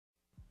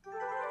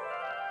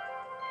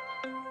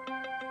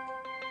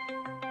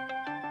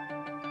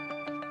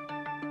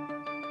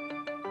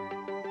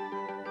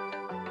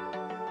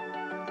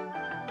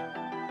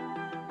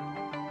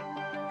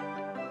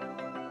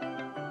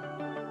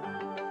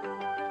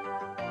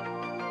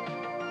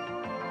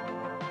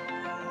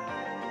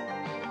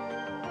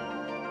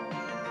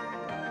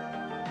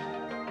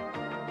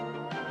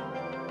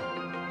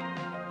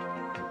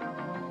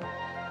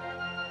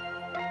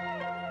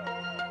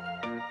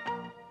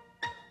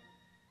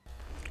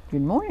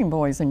Good morning,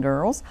 boys and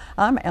girls.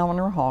 I'm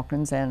Eleanor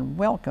Hawkins, and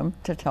welcome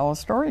to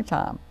Telestory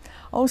Time.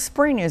 Oh,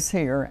 spring is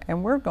here,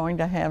 and we're going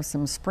to have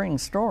some spring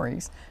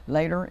stories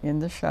later in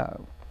the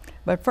show.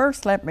 But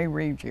first, let me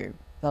read you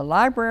The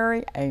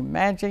Library, a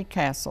Magic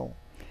Castle.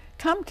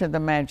 Come to the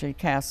Magic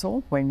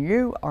Castle when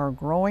you are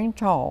growing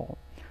tall.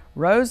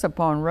 Rows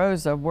upon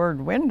rows of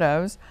word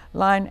windows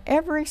line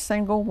every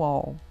single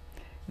wall.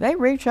 They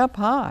reach up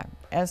high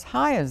as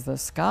the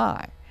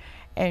sky,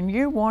 and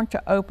you want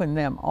to open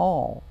them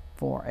all.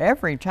 For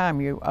every time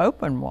you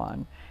open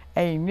one,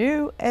 a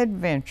new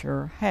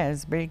adventure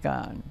has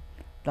begun.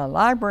 The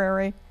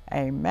Library,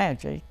 a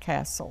Magic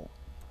Castle.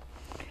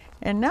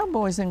 And now,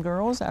 boys and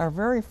girls, our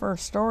very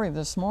first story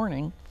this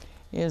morning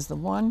is the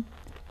one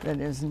that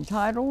is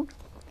entitled,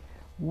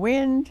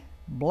 Wind,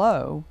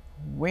 Blow,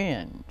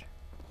 Wind.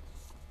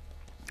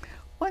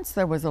 Once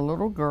there was a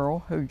little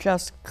girl who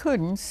just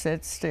couldn't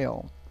sit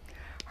still.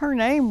 Her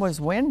name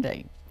was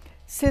Wendy.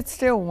 Sit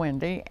still,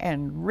 Wendy,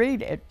 and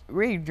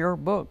read your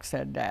book,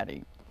 said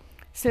Daddy.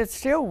 Sit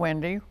still,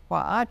 Wendy,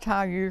 while I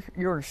tie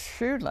your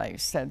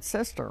shoelace, said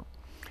Sister.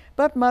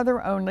 But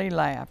Mother only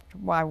laughed.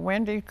 Why,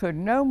 Wendy could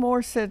no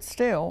more sit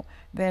still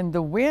than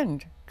the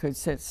wind could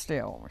sit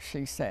still,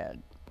 she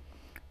said.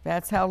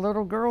 That's how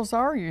little girls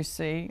are, you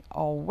see,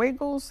 all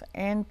wiggles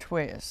and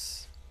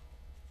twists.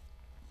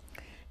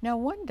 Now,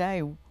 one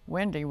day,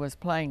 Wendy was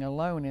playing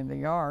alone in the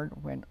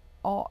yard when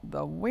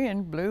the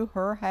wind blew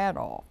her hat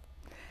off.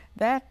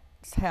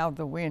 That's how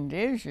the wind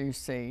is, you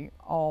see,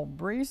 all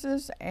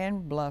breezes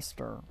and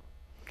bluster.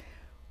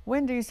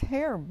 Wendy's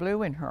hair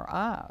blew in her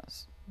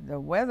eyes. The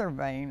weather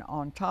vane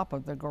on top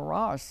of the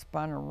garage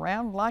spun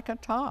around like a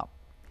top,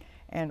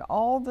 and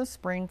all the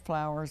spring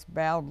flowers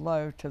bowed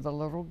low to the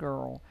little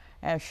girl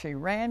as she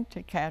ran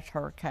to catch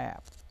her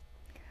cap.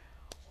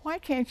 Why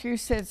can't you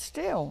sit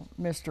still,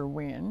 Mr.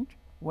 Wind?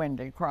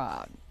 Wendy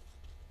cried.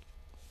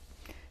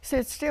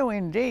 Sit still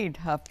indeed,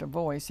 huffed a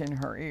voice in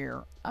her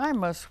ear. I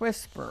must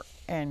whisper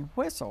and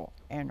whistle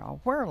and a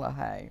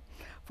whirl-a-hay,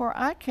 for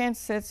I can't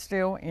sit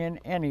still in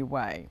any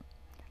way.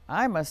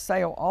 I must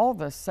sail all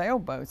the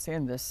sailboats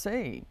in the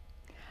sea.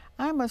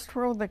 I must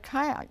twirl the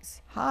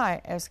kites high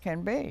as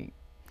can be.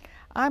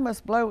 I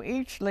must blow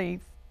each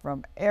leaf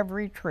from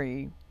every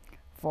tree,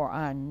 for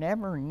I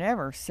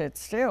never sit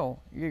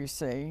still, you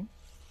see.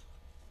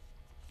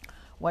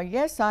 Well,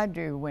 yes, I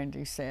do,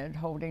 Wendy said,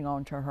 holding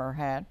on to her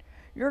hat.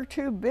 You're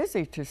too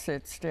busy to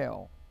sit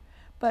still.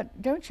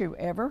 But don't you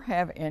ever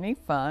have any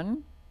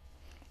fun?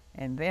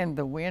 And then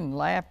the wind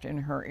laughed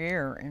in her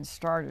ear and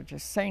started to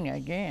sing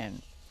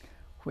again.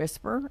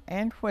 Whisper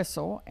and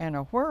whistle and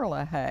a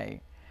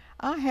whirl-a-hay.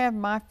 I have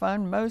my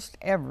fun most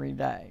every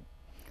day.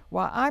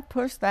 Why, I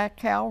pushed that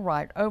cow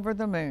right over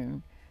the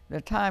moon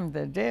the time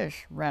the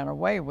dish ran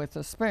away with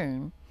the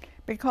spoon,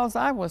 because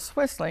I was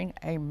whistling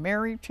a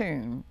merry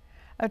tune,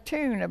 a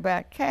tune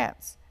about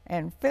cats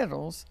and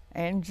fiddles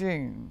and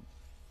June.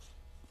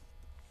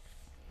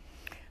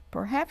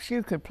 Perhaps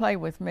you could play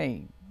with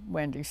me,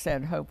 Wendy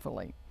said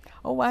hopefully.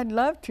 Oh, I'd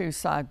love to,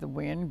 sighed the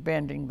wind,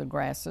 bending the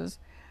grasses.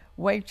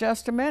 Wait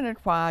just a minute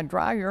while I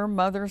dry your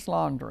mother's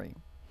laundry.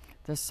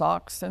 The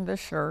socks and the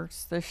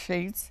shirts, the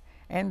sheets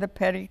and the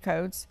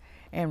petticoats,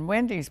 and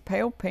Wendy's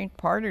pale pink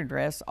party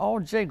dress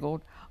all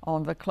jiggled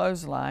on the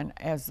clothesline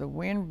as the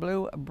wind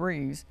blew a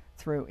breeze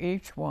through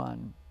each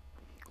one.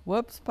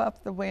 Whoops,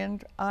 puffed the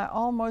wind, I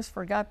almost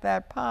forgot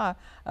that pie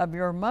of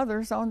your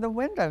mother's on the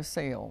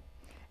windowsill.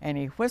 And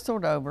he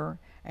whistled over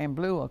and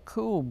blew a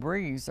cool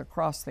breeze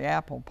across the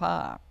apple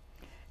pie.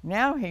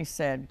 Now, he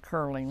said,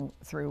 curling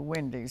through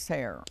Wendy's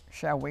hair,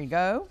 shall we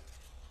go?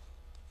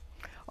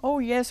 Oh,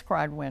 yes,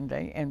 cried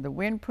Wendy, and the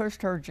wind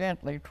pushed her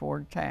gently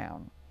toward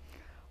town.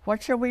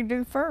 What shall we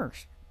do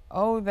first?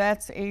 Oh,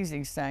 that's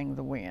easy, sang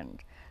the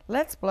wind.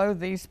 Let's blow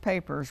these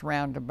papers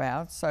round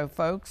about so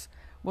folks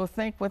will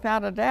think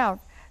without a doubt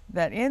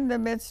that in the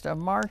midst of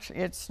March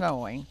it's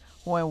snowing,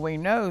 when we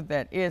know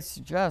that it's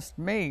just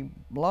me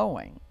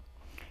blowing.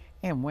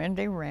 And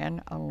Wendy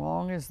ran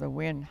along as the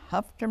wind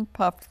huffed and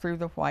puffed through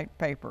the white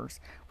papers,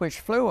 which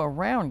flew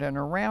around and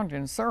around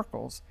in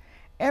circles.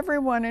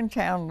 Everyone in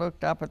town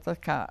looked up at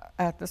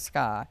the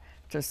sky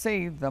to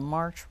see the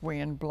March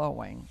wind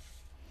blowing.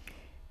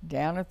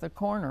 Down at the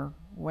corner,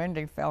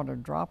 Wendy felt a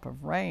drop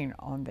of rain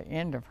on the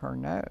end of her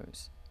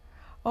nose.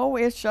 Oh,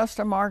 it's just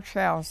a March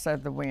shower,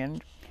 said the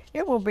wind.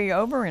 It will be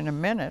over in a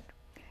minute.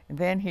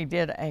 Then he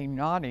did a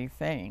naughty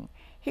thing.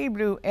 He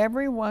blew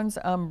everyone's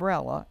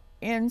umbrella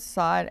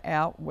inside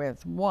out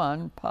with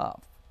one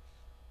puff.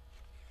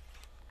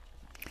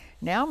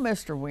 Now,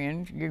 Mr.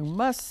 Wind, you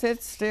must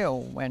sit still,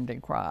 Wendy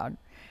cried,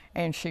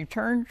 and she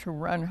turned to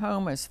run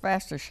home as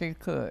fast as she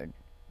could.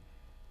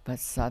 But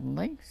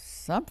suddenly,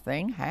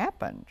 something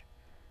happened.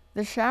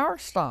 The shower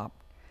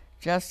stopped,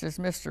 just as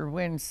Mr.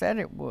 Wind said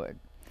it would.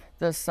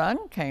 The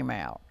sun came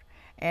out,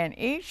 and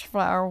each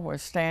flower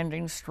was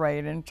standing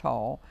straight and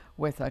tall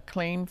with a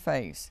clean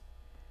face.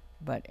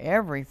 But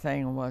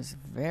everything was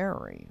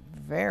very,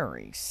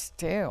 very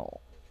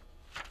still.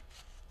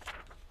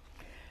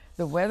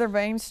 The weather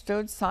vane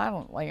stood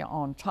silently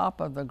on top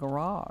of the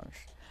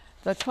garage.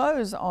 The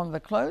clothes on the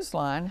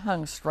clothesline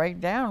hung straight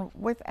down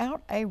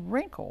without a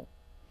wrinkle.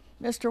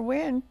 "Mr.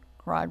 Wind,"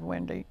 cried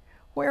Wendy,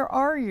 "where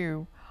are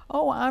you?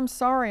 Oh, I'm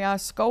sorry I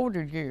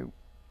scolded you."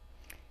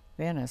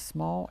 Then a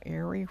small,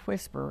 airy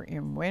whisper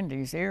in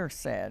Wendy's ear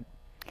said,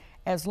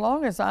 "As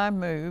long as I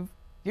move,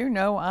 you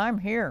know I'm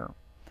here.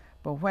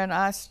 But when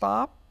I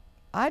stop,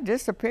 I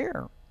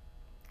disappear."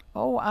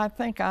 "Oh, I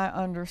think I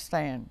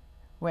understand,"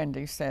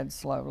 Wendy said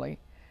slowly.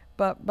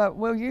 But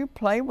will you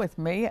play with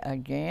me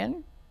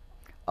again?"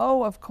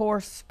 "Oh, of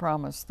course,"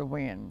 promised the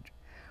wind.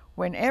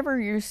 "Whenever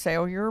you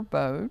sail your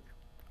boat,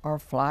 or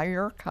fly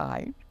your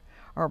kite,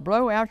 or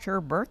blow out your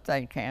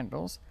birthday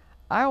candles,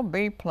 I'll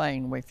be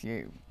playing with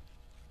you."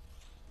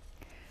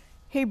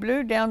 He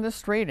blew down the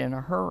street in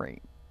a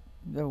hurry.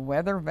 The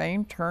weather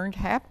vane turned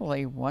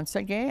happily once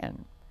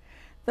again.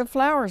 The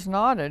flowers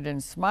nodded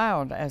and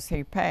smiled as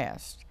he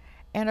passed,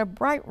 and a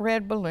bright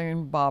red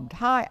balloon bobbed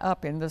high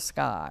up in the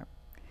sky.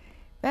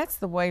 That's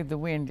the way the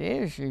wind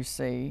is, you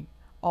see,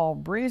 all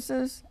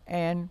breezes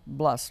and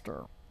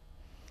bluster.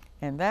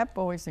 And that,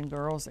 boys and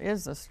girls,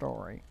 is the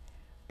story.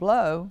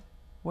 Blow,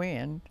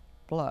 wind,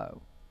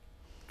 blow.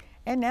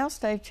 And now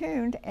stay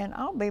tuned, and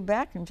I'll be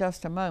back in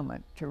just a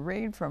moment to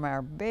read from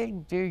our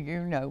big Do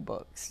You Know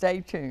book. Stay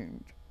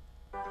tuned.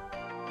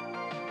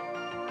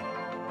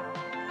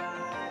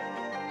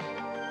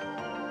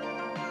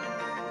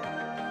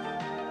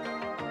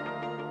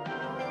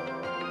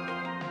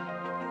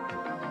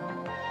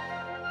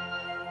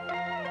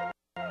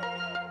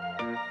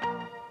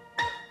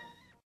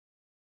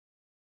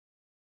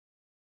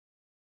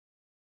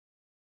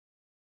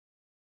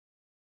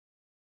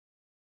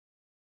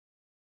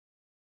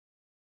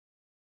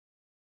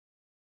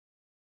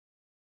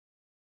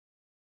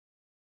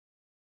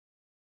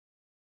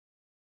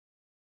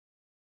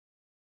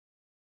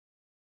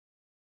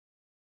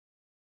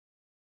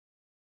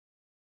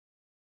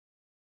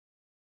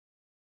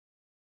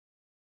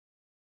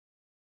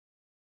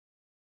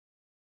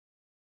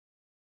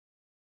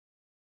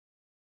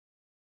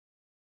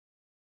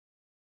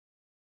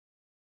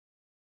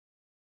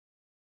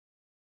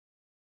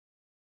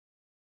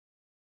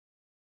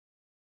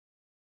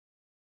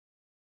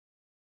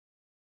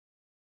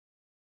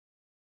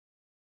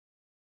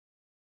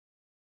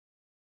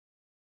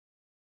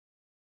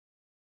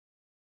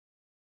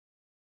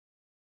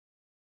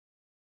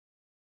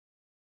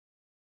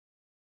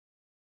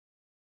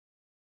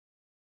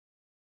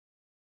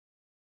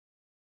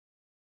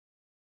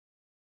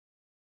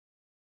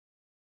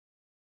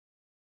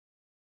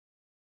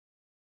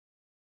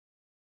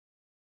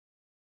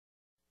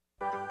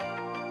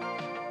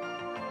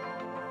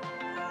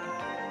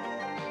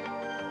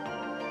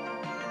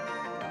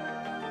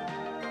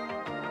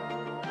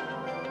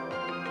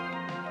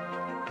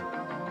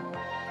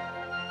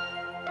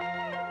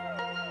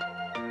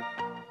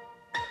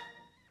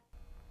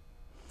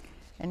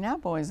 And now,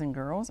 boys and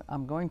girls,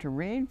 I'm going to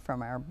read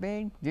from our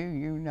big Do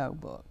You Know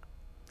book.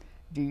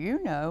 Do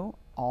you know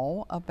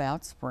all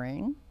about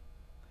spring?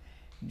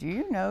 Do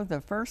you know the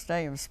first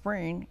day of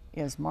spring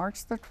is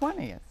March the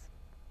 20th?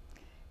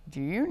 Do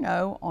you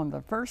know on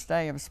the first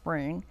day of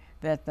spring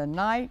that the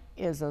night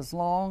is as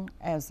long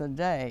as the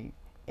day,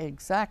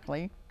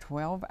 exactly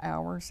 12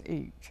 hours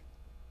each?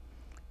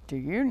 Do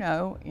you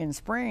know in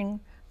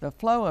spring the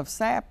flow of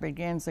sap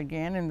begins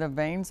again in the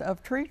veins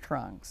of tree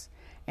trunks,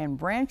 and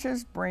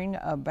branches bring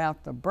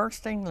about the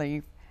bursting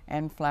leaf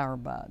and flower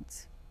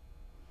buds?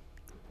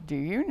 Do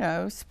you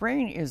know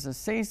spring is the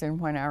season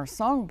when our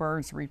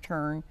songbirds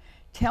return,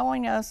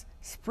 telling us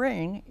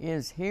spring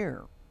is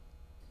here?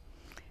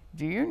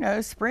 Do you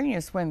know spring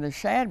is when the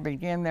shad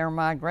begin their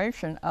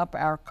migration up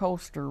our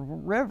coastal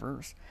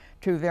rivers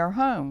to their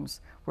homes,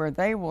 where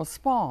they will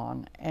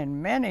spawn,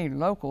 and many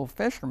local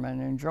fishermen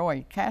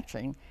enjoy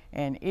catching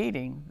and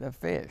eating the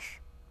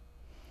fish?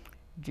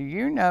 Do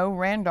you know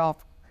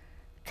Randolph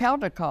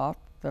Caldecott,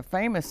 the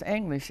famous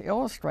English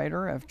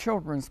illustrator of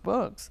children's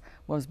books,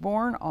 was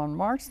born on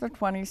March the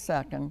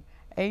 22nd,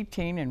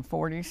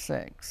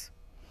 1846?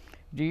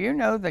 Do you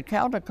know the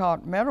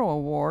Caldecott Medal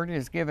Award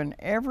is given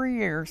every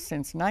year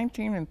since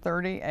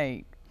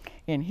 1938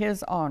 in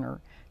his honor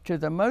to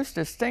the most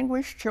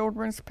distinguished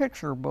children's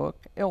picture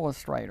book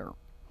illustrator?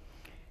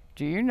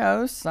 Do you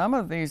know some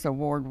of these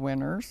award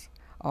winners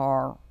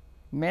are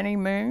Many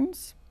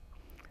Moons,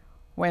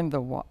 Where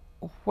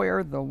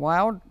the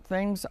Wild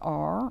Things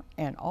Are,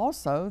 and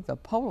also the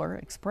Polar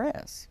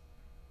Express?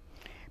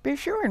 Be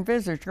sure and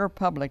visit your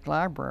public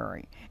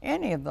library,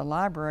 any of the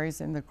libraries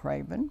in the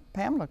Craven,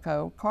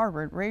 Pamlico,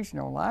 Carteret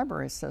Regional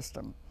Library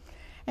System,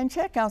 and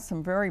check out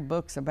some very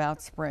books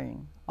about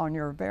spring on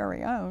your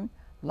very own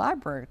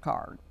library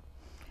card.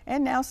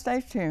 And now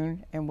stay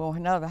tuned, and we'll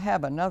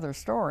have another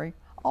story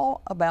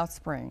all about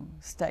spring.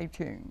 Stay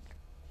tuned.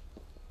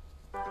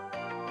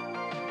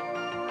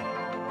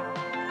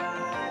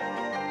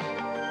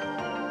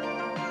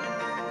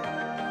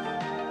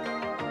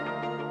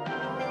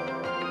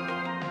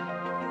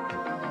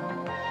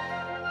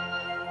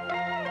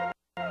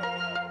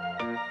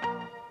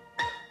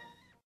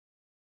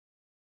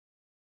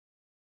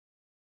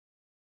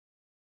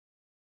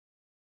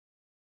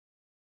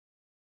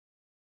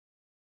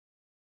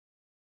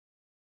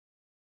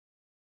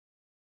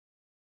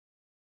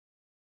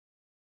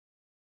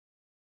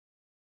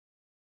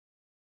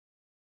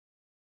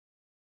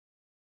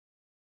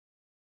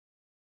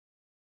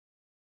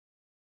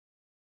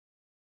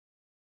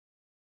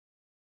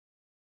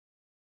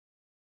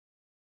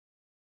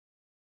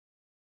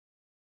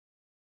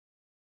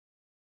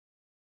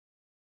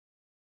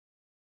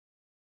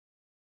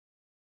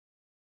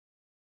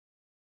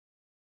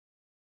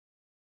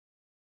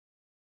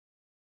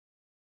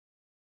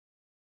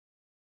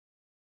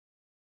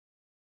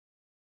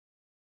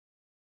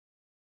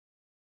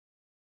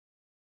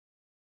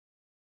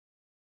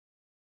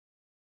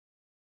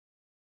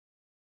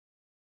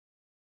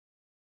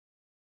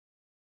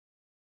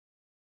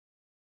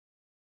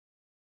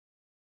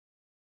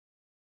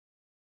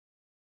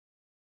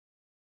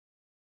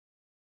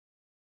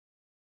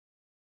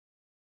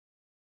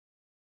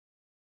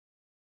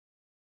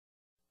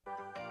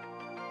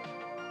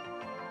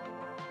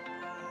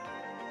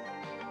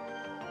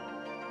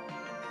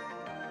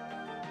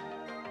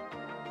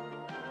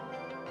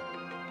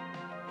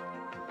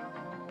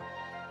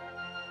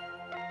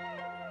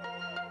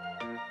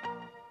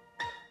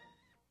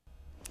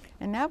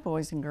 And now,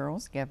 boys and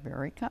girls, get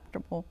very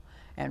comfortable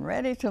and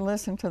ready to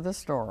listen to the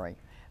story,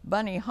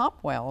 Bunny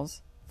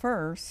Hopwell's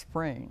First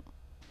Spring.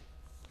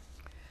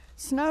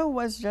 Snow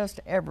was just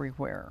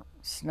everywhere.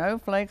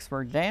 Snowflakes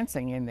were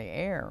dancing in the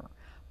air,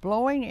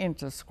 blowing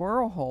into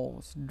squirrel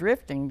holes,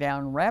 drifting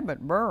down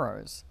rabbit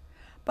burrows.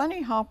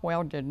 Bunny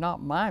Hopwell did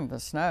not mind the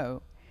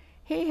snow.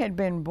 He had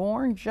been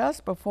born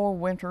just before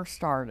winter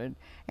started,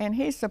 and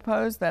he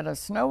supposed that a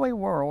snowy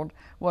world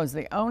was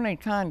the only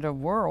kind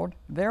of world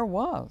there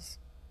was.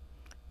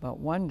 But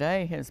one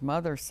day his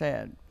mother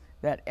said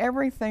that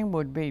everything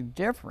would be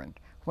different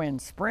when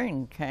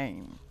spring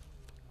came.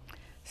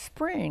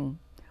 Spring,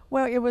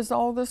 well, it was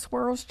all the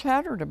squirrels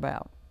chattered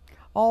about,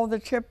 all the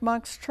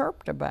chipmunks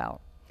chirped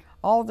about,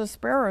 all the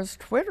sparrows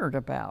twittered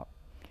about.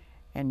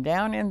 And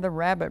down in the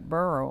rabbit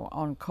burrow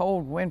on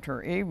cold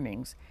winter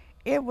evenings,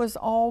 it was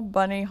all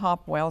Bunny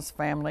Hopwell's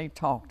family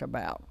talked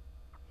about.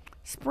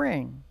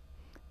 Spring.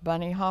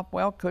 Bunny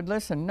Hopwell could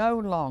listen no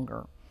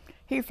longer.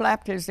 He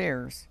flapped his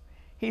ears.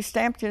 He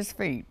stamped his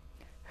feet.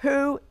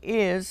 "Who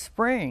is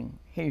spring?"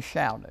 he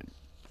shouted.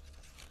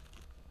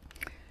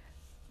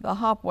 The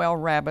Hopwell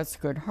rabbits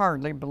could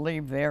hardly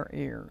believe their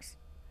ears.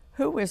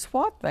 "Who is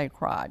what?" they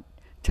cried,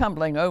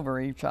 tumbling over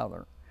each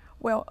other.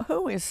 "Well,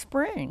 who is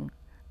spring?"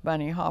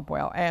 Bunny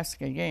Hopwell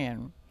asked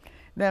again.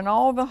 Then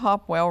all the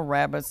Hopwell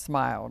rabbits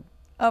smiled.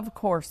 "Of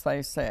course,"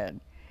 they said.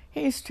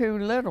 "He's too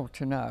little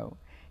to know.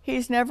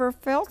 He's never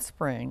felt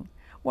spring.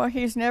 Well,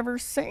 he's never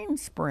seen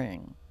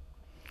spring."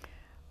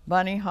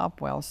 Bunny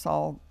Hopwell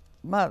saw,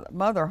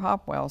 Mother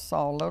Hopwell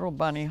saw little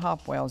Bunny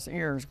Hopwell's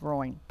ears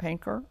growing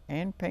pinker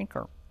and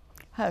pinker.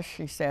 "Hush,"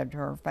 she said to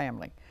her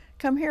family.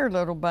 "Come here,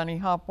 little Bunny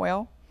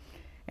Hopwell."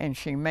 And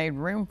she made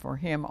room for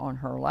him on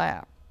her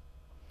lap.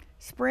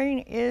 "Spring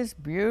is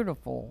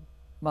beautiful,"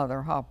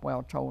 Mother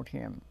Hopwell told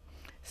him.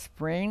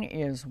 "Spring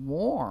is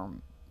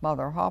warm,"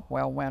 Mother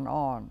Hopwell went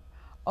on.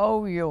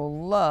 "Oh,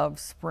 you'll love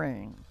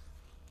spring."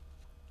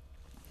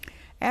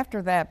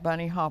 After that,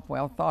 Bunny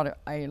Hopwell thought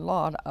a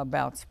lot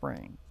about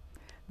spring.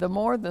 The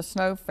more the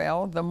snow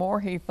fell, the more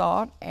he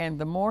thought, and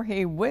the more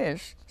he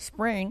wished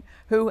spring,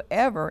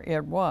 whoever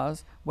it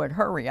was, would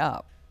hurry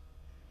up.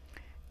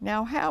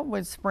 Now, how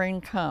would spring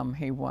come,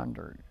 he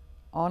wondered?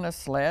 On a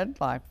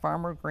sled like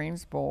Farmer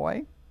Green's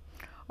boy?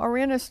 Or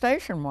in a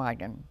station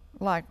wagon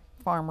like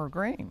Farmer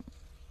Green?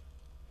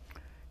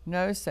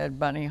 "No," said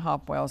Bunny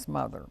Hopwell's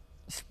mother.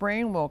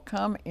 "Spring will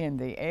come in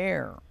the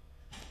air."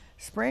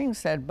 "Spring,"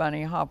 said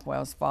Bunny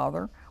Hopwell's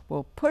father,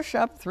 "will push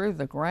up through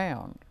the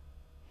ground."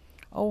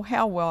 "Oh,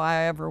 how will I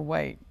ever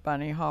wait?"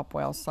 Bunny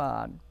Hopwell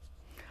sighed.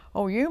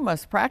 "Oh, you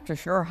must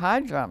practice your high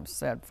jumps,"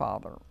 said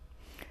father,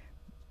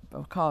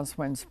 "because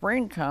when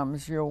spring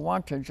comes, you'll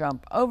want to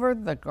jump over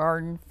the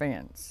garden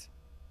fence."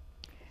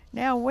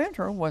 Now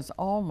winter was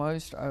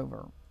almost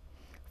over.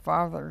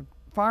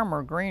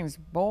 Farmer Green's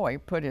boy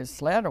put his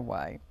sled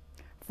away.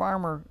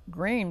 Farmer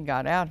Green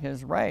got out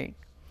his rake.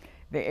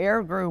 The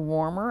air grew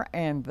warmer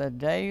and the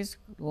days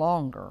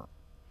longer.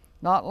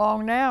 "Not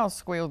long now,"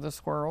 squealed the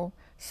squirrel.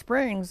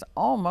 "Spring's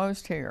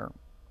almost here."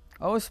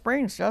 "Oh,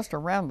 spring's just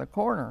around the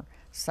corner,"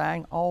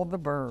 sang all the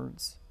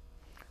birds.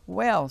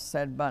 "Well,"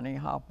 said Bunny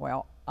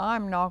Hopwell,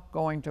 "I'm not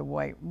going to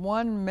wait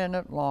 1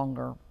 minute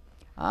longer.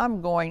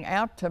 I'm going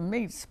out to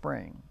meet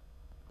spring."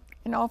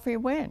 And off he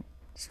went,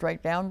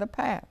 straight down the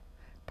path,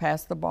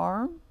 past the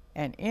barn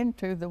and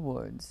into the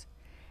woods.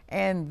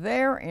 And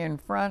there in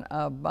front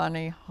of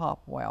Bunny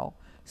Hopwell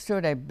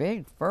stood a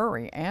big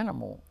furry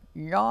animal,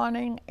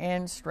 yawning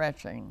and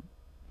stretching.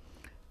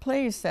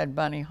 "Please," said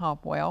Bunny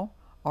Hopwell,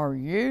 "are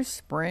you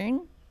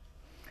spring?"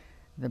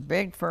 The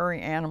big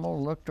furry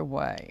animal looked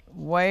away,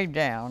 way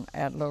down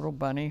at little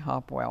Bunny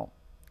Hopwell.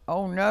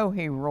 "Oh no,"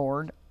 he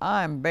roared,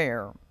 "I'm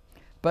Bear.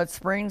 But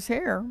spring's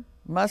here,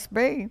 must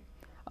be.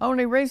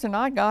 Only reason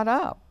I got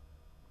up."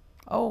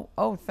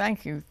 Oh,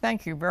 thank you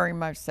very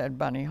much," said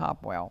Bunny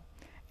Hopwell,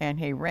 and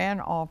he ran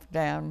off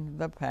down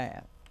the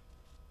path.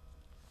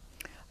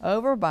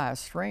 Over by a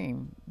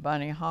stream,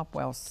 Bunny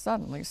Hopwell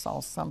suddenly saw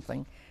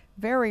something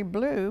very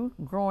blue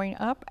growing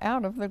up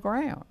out of the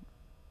ground.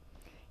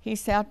 He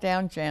sat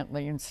down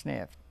gently and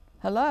sniffed.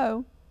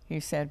 "Hello," he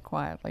said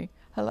quietly.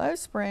 "Hello,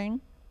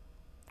 spring."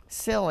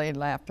 "Silly,"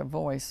 laughed a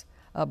voice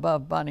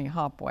above Bunny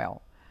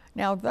Hopwell.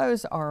 "Now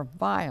those are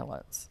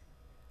violets."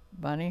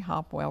 Bunny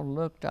Hopwell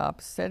looked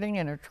up. Sitting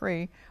in a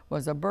tree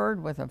was a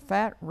bird with a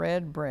fat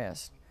red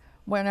breast.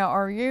 "Well, now,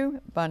 are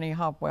you?" Bunny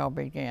Hopwell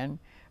began,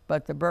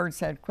 but the bird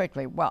said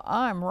quickly, "Well,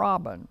 I'm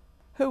Robin.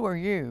 Who are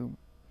you?"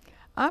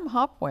 "I'm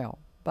Hopwell,"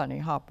 Bunny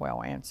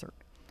Hopwell answered.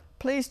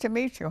 "Pleased to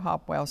meet you,"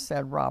 Hopwell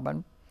said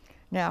Robin.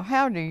 "Now,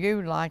 how do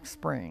you like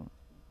spring?"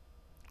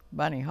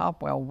 Bunny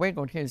Hopwell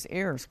wiggled his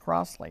ears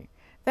crossly.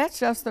 "That's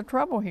just the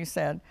trouble," he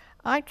said.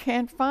 "I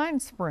can't find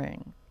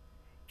spring."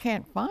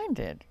 "Can't find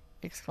it?"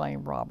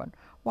 exclaimed Robin.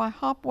 Why,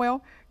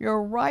 Hopwell,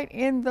 you're right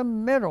in the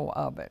middle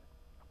of it.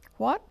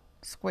 What?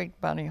 Squeaked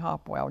Bunny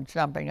Hopwell,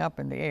 jumping up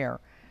in the air.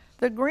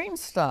 The green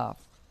stuff.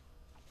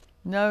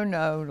 No,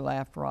 no,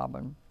 laughed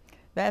Robin.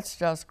 That's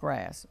just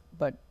grass,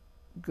 but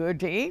good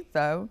to eat,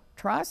 though.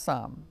 Try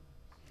some.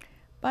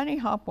 Bunny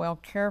Hopwell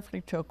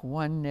carefully took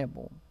one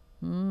nibble.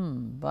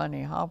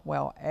 Bunny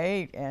Hopwell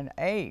ate and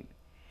ate.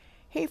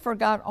 He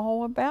forgot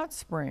all about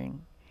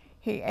spring.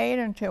 He ate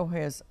until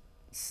his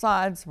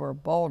sides were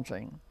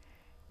bulging.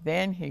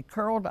 Then he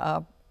curled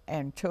up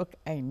and took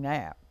a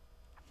nap.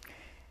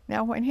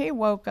 Now, when he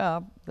woke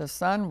up, the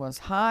sun was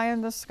high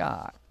in the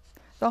sky.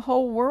 The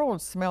whole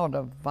world smelled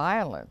of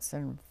violets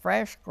and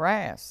fresh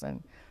grass,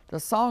 and the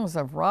songs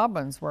of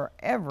robins were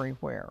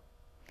everywhere.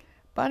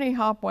 Bunny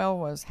Hopwell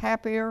was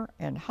happier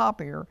and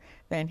hoppier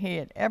than he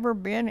had ever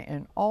been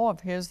in all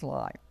of his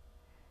life.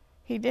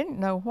 He didn't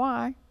know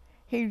why,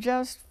 he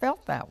just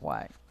felt that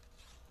way.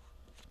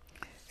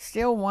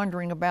 Still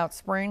wondering about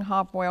spring,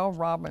 Hopwell,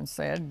 Robin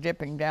said,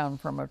 dipping down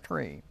from a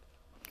tree.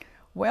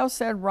 Well,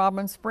 said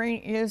Robin,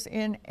 spring is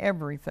in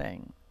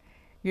everything.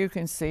 You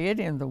can see it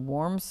in the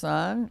warm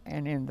sun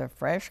and in the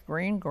fresh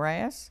green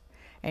grass,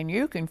 and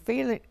you can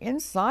feel it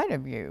inside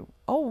of you.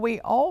 Oh, we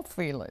all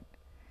feel it.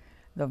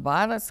 The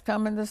violets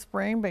come in the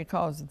spring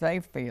because they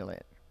feel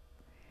it.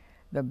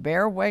 The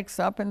bear wakes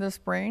up in the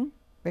spring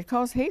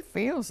because he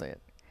feels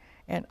it.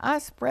 And I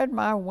spread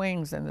my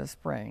wings in the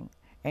spring,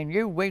 and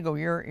you wiggle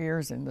your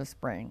ears in the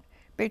spring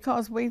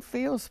because we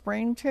feel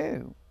spring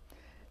too.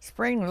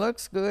 Spring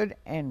looks good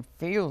and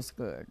feels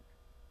good.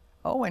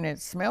 Oh, and it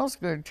smells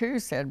good too,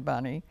 said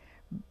Bunny,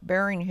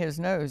 burying his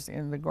nose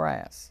in the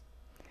grass.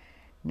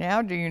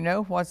 Now, do you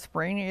know what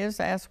spring is?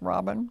 Asked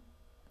Robin.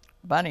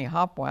 Bunny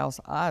Hopwell's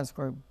eyes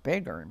grew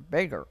bigger and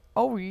bigger.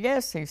 Oh,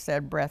 yes, he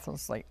said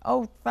breathlessly.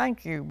 Oh,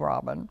 thank you,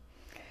 Robin.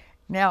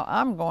 Now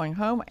I'm going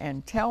home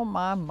and tell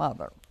my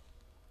mother.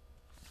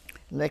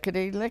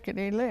 Lickety,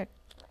 lickety, lick.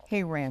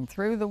 He ran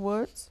through the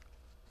woods,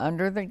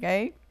 under the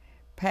gate,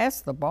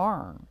 past the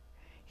barn.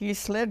 He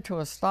slid to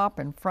a stop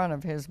in front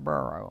of his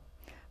burrow.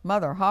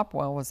 Mother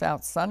Hopwell was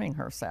out sunning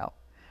herself.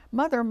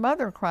 Mother,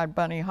 mother, cried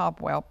Bunny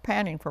Hopwell,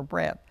 panting for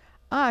breath.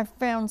 I've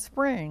found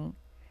spring.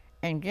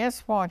 And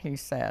guess what, he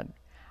said.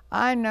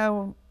 I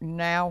know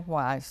now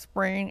why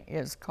spring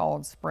is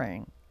called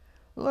spring.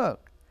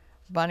 Look,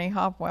 Bunny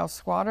Hopwell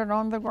squatted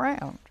on the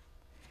ground.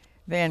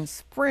 Then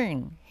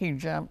spring, he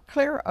jumped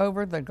clear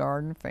over the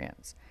garden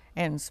fence.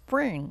 And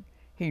spring,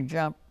 he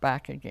jumped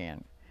back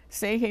again.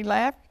 See, he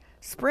laughed.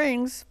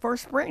 Spring's for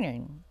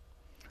springing.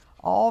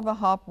 All the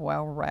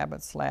Hopwell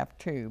rabbits laughed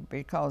too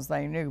because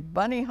they knew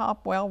Bunny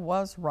Hopwell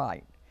was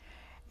right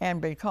and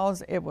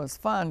because it was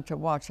fun to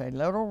watch a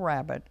little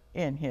rabbit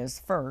in his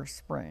first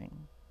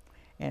spring.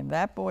 And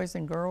that, boys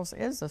and girls,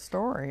 is the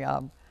story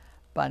of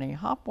Bunny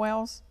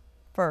Hopwell's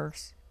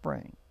first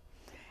spring.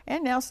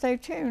 And now stay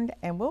tuned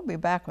and we'll be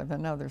back with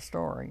another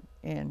story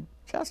in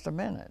just a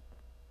minute.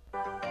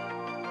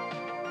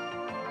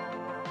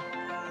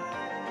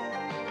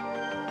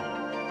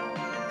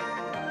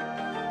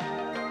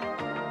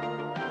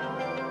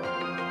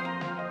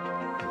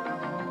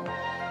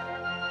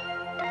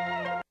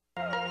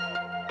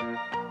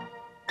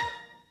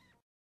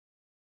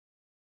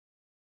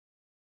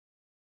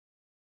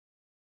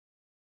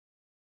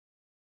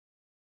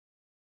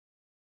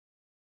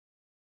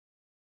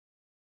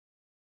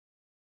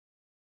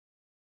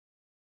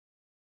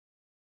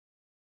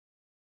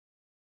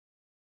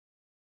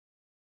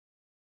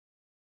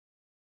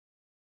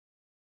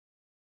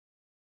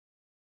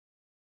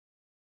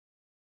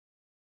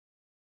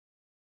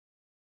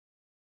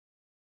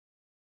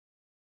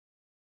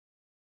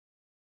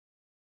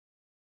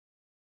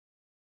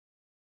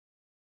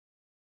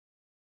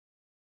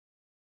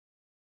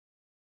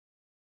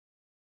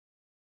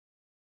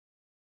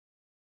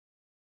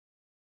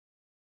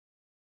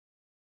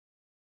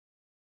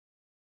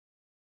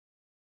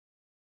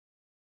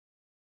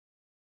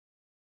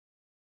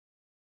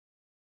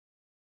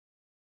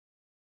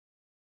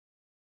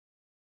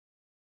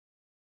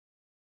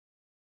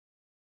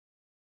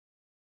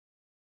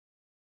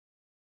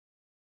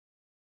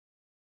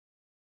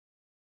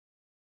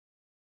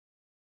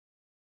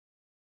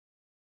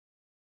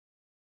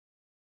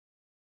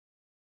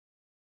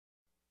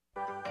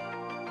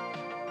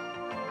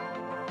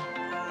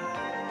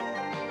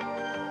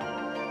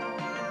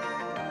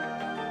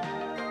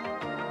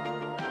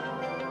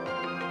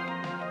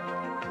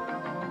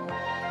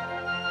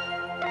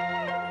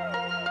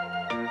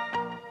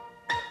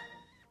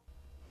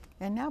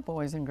 And now,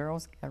 boys and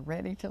girls, get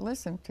ready to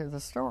listen to the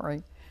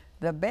story,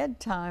 The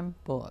Bedtime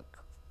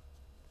Book.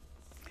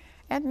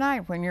 At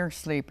night when you're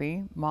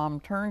sleepy, Mom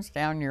turns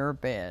down your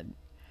bed.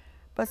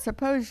 But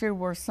suppose you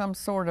were some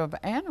sort of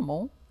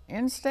animal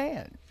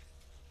instead.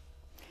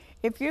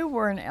 If you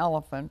were an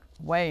elephant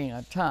weighing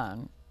a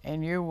ton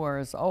and you were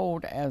as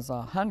old as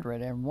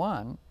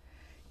 101,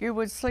 you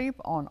would sleep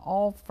on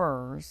all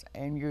furs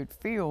and you'd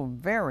feel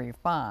very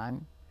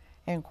fine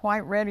and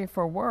quite ready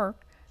for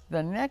work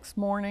the next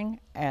morning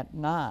at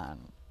 9.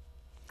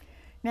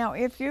 Now,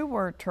 if you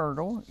were a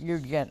turtle,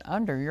 you'd get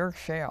under your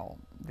shell.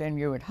 then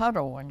you would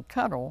huddle and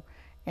cuddle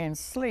and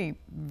sleep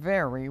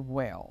very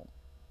well.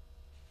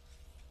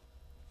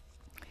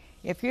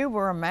 If you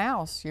were a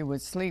mouse, you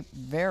would sleep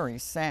very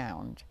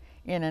sound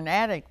in an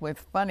attic with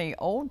funny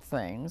old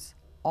things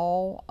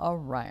all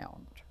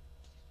around.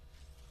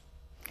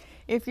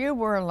 If you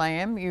were a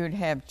lamb, you'd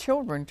have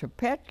children to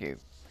pet you,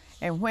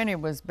 and when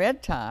it was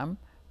bedtime,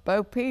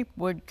 Bo Peep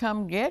would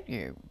come get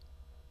you.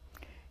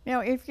 Now,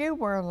 if you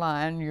were a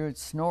lion, you'd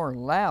snore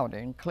loud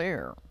and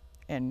clear,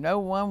 and no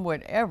one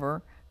would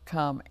ever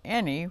come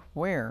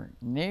anywhere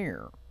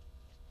near.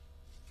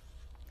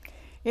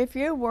 If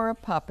you were a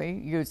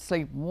puppy, you'd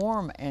sleep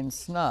warm and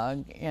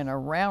snug in a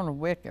round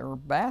wicker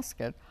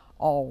basket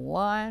all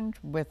lined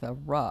with a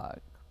rug.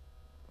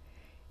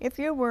 If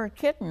you were a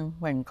kitten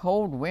when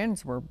cold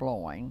winds were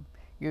blowing,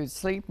 you'd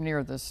sleep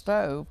near the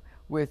stove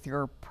with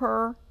your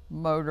purr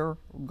motor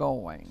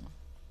going.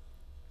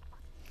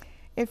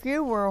 If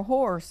you were a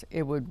horse,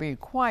 it would be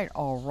quite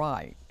all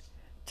right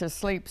to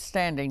sleep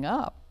standing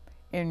up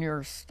in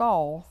your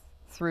stall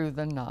through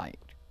the night.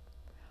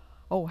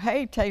 Oh,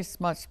 hay tastes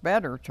much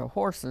better to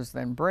horses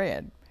than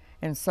bread,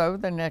 and so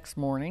the next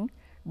morning,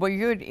 well,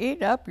 you'd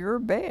eat up your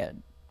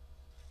bed.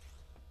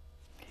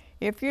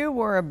 If you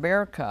were a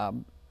bear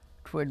cub,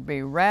 'twould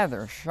be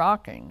rather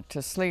shocking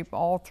to sleep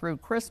all through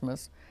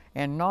Christmas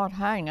and not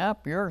hang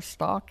up your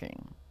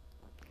stocking.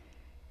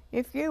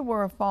 If you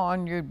were a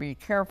fawn, you'd be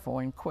careful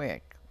and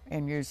quick,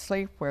 and you'd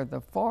sleep where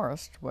the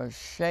forest was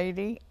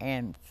shady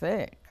and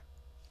thick.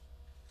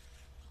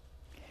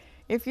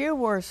 If you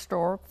were a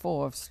stork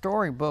full of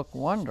storybook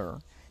wonder,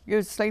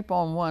 you'd sleep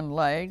on one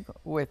leg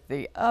with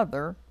the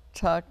other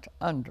tucked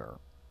under.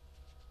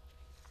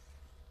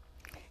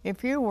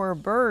 If you were a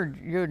bird,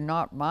 you'd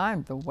not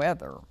mind the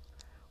weather,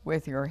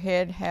 with your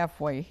head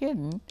halfway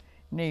hidden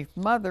 'neath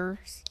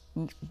mother's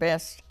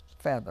best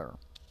feather.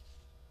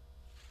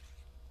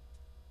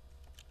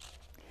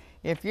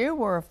 If you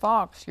were a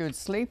fox, you'd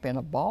sleep in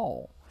a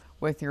ball,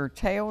 with your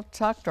tail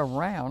tucked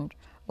around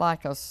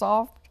like a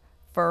soft,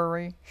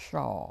 furry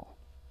shawl.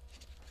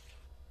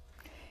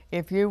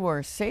 If you were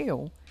a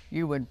seal,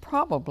 you would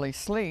probably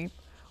sleep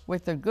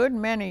with a good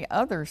many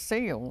other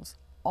seals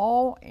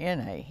all in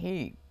a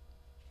heap.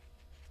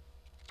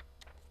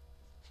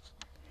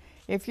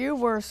 If you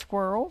were a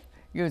squirrel,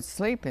 you'd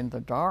sleep in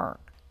the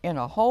dark, in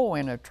a hole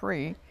in a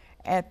tree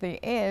at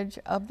the edge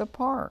of the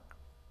park.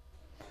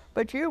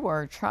 But you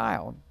were a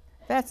child,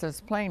 that's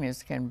as plain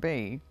as can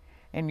be,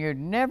 and you'd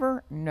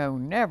never, no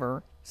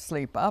never,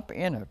 sleep up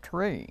in a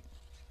tree.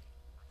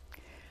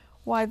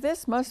 Why,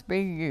 this must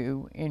be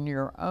you in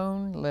your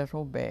own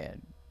little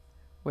bed,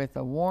 with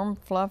a warm,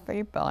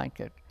 fluffy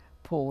blanket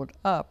pulled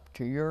up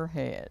to your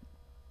head.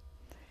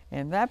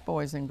 And that,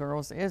 boys and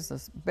girls, is a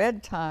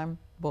bedtime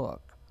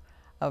book,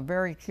 a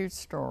very cute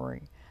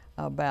story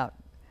about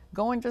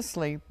going to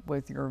sleep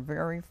with your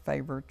very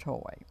favorite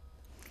toy.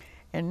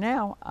 And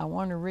now I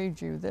want to read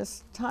you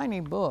this tiny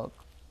book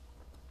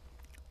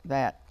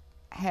that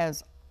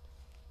has,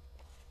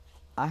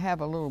 I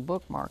have a little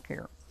bookmark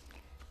here.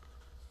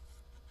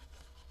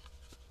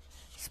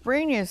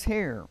 Spring is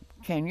here.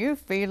 Can you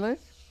feel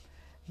it?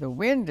 The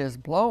wind is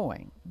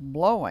blowing,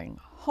 blowing.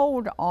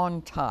 Hold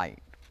on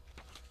tight.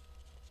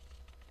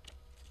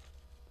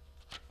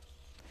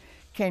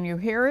 Can you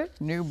hear it?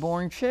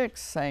 Newborn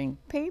chicks saying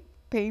peep,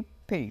 peep,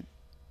 peep.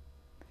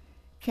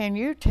 Can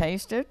you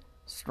taste it?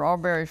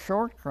 Strawberry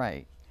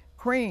shortcake,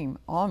 cream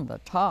on the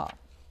top.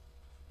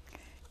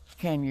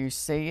 Can you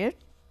see it?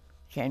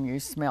 Can you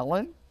smell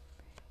it?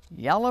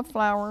 Yellow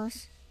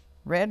flowers,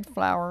 red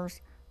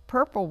flowers,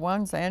 purple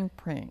ones and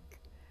pink.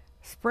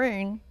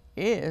 Spring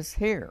is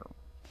here.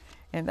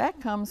 And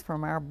that comes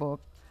from our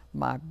book,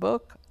 My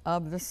Book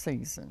of the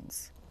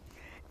Seasons.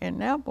 And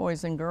now,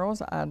 boys and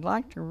girls, I'd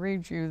like to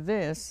read you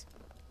this.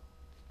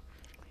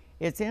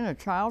 It's in A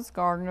Child's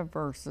Garden of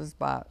Verses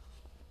by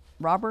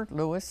Robert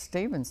Louis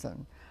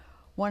Stevenson,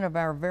 one of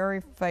our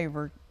very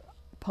favorite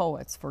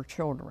poets for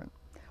children.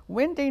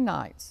 Windy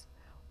nights,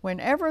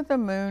 whenever the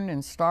moon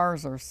and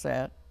stars are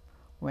set,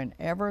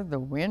 whenever the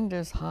wind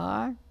is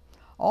high,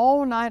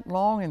 all night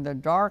long in the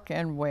dark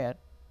and wet,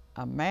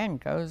 a man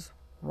goes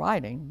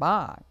riding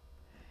by.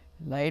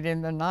 Late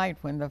in the night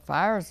when the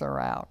fires are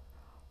out,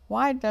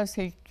 why does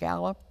he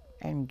gallop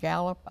and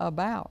gallop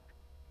about?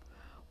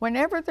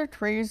 Whenever the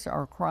trees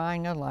are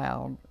crying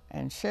aloud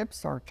and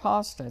ships are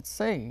tossed at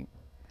sea,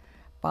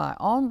 by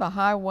on the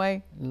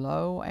highway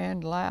low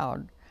and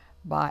loud,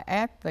 by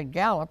at the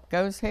gallop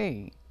goes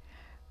he.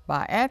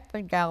 By at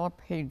the gallop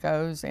he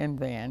goes, and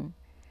then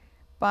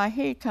by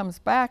he comes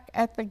back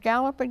at the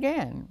gallop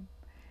again.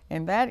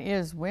 And that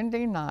is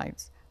Windy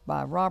Nights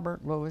by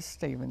Robert Louis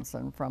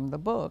Stevenson from the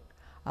book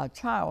A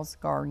Child's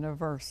Garden of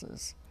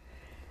Verses.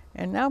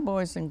 And now,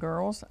 boys and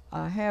girls,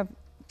 I have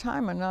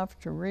time enough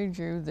to read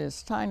you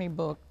this tiny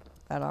book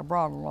that I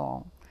brought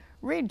along.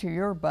 Read to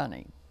your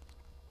bunny.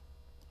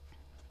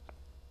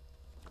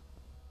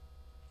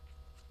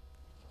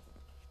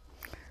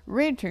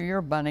 Read to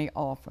your bunny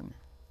often.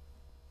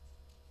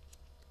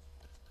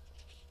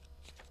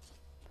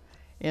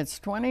 It's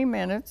 20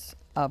 minutes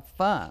of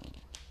fun.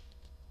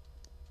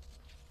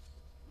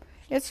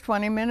 It's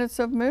 20 minutes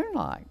of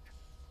moonlight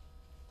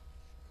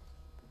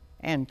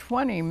and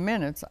 20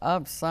 minutes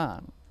of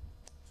sun.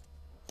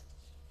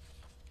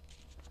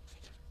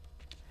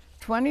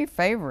 20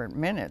 favorite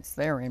minutes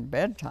there in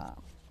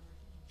bedtime.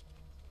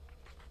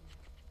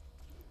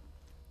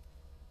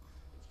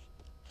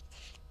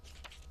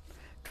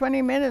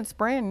 "20 minutes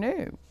brand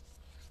new.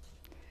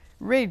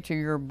 Read to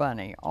your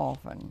bunny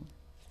often."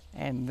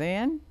 And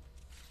then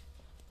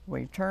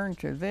we turn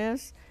to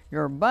this,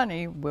 your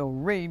bunny will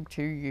read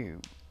to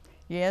you.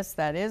 Yes,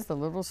 that is the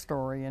little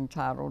story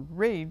entitled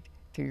Read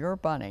to Your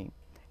Bunny.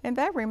 And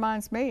that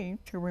reminds me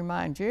to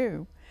remind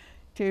you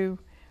to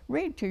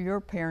read to your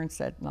parents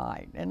at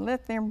night and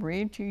let them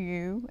read to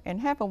you, and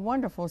have a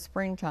wonderful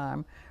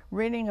springtime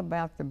reading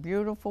about the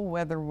beautiful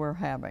weather we're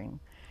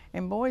having.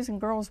 And boys and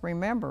girls,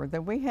 remember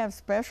that we have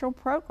special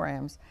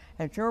programs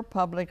at your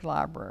public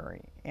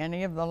library.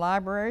 Any of the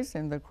libraries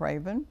in the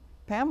Craven,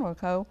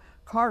 Pamlico,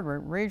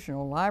 Carteret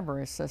Regional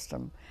Library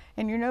System.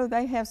 And you know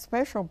they have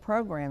special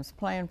programs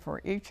planned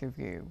for each of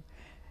you.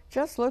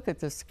 Just look at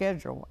the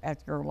schedule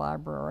at your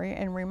library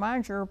and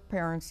remind your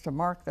parents to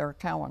mark their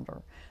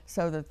calendar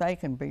so that they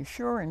can be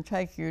sure and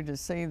take you to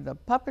see the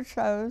puppet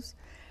shows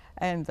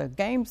and the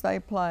games they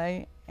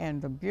play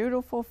and the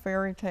beautiful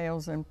fairy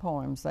tales and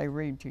poems they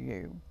read to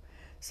you.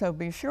 So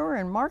be sure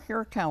and mark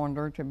your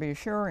calendar to be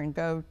sure and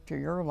go to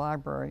your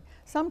library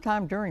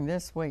sometime during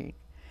this week.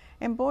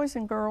 And boys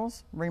and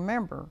girls,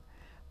 remember,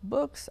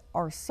 books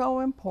are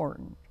so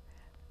important.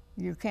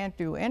 You can't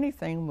do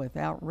anything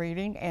without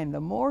reading, and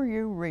the more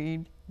you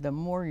read, the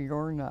more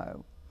you'll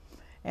know.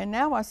 And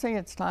now I see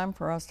it's time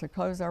for us to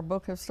close our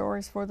book of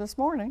stories for this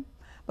morning,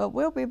 but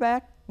we'll be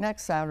back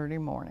next Saturday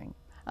morning.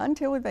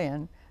 Until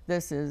then,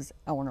 this is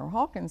Eleanor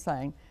Hawkins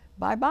saying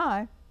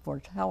bye-bye for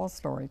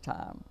Telestory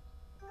time.